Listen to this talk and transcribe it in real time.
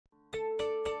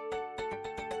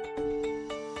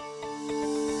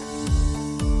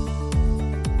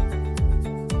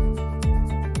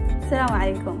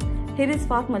Assalamu alaikum. Here is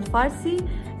Fatema AlFarsi,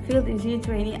 Field Engineer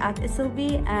Trainee at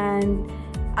SLB and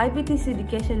IPTC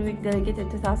Education Week Delegate in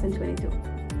 2022.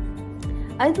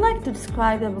 I'd like to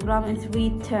describe the program in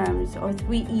 3 terms or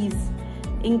 3 E's: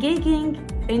 engaging,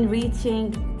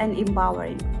 enriching, and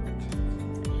empowering.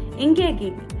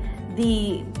 Engaging.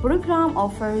 The program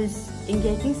offers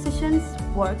engaging sessions,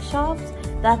 workshops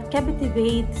that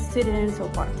captivate students or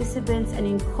participants and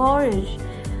encourage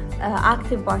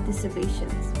active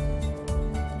participations.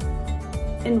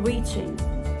 Enriching.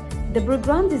 The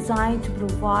program designed to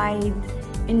provide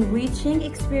enriching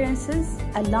experiences,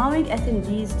 allowing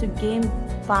attendees to gain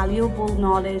valuable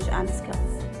knowledge and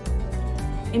skills.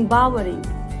 Empowering.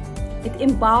 It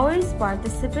empowers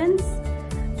participants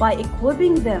by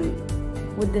equipping them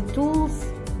with the tools,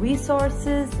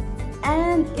 resources,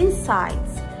 and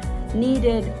insights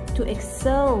needed to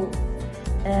excel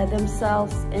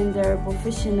themselves in their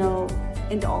professional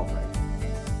endeavors.